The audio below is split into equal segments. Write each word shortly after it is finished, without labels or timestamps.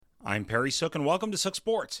I'm Perry Sook, and welcome to Sook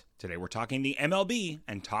Sports. Today we're talking the MLB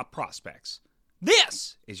and top prospects.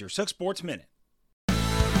 This is your Sook Sports Minute.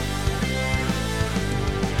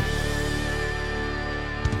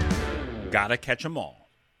 Gotta catch 'em all.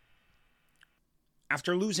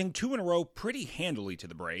 After losing 2 in a row pretty handily to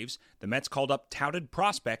the Braves, the Mets called up touted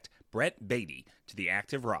prospect Brett Baty to the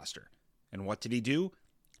active roster. And what did he do?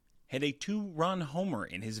 Hit a 2-run homer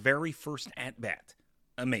in his very first at-bat.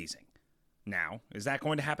 Amazing. Now, is that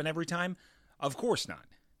going to happen every time? Of course not.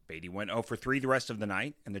 Baty went 0 for 3 the rest of the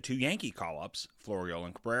night, and the 2 Yankee call-ups, Florial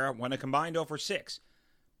and Cabrera, went a combined 0 for 6.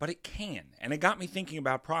 But it can, and it got me thinking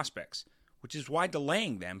about prospects, which is why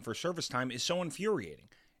delaying them for service time is so infuriating.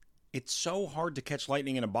 It's so hard to catch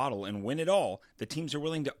lightning in a bottle and win it all that teams are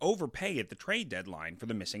willing to overpay at the trade deadline for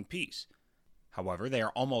the missing piece. However, they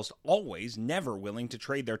are almost always never willing to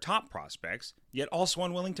trade their top prospects, yet also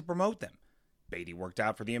unwilling to promote them. Baty worked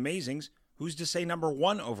out for the Amazings. Who's to say number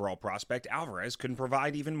 1 overall prospect Alvarez couldn't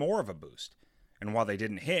provide even more of a boost? And while they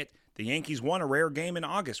didn't hit, the Yankees won a rare game in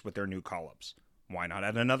August with their new call-ups. Why not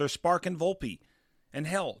add another spark in Volpe? And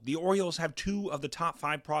hell, the Orioles have 2 of the top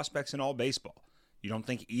 5 prospects in all baseball. You don't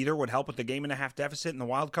think either would help with the game-and-a-half deficit in the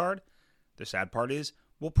wild card? The sad part is,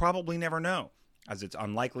 we'll probably never know, as it's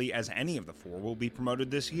unlikely as any of the 4 will be promoted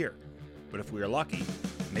this year. But if we are lucky,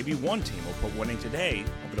 maybe one team will put winning today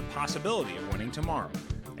over the possibility of winning tomorrow,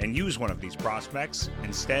 and use one of these prospects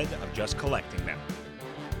instead of just collecting them.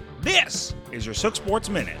 This is your Sook Sports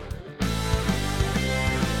Minute.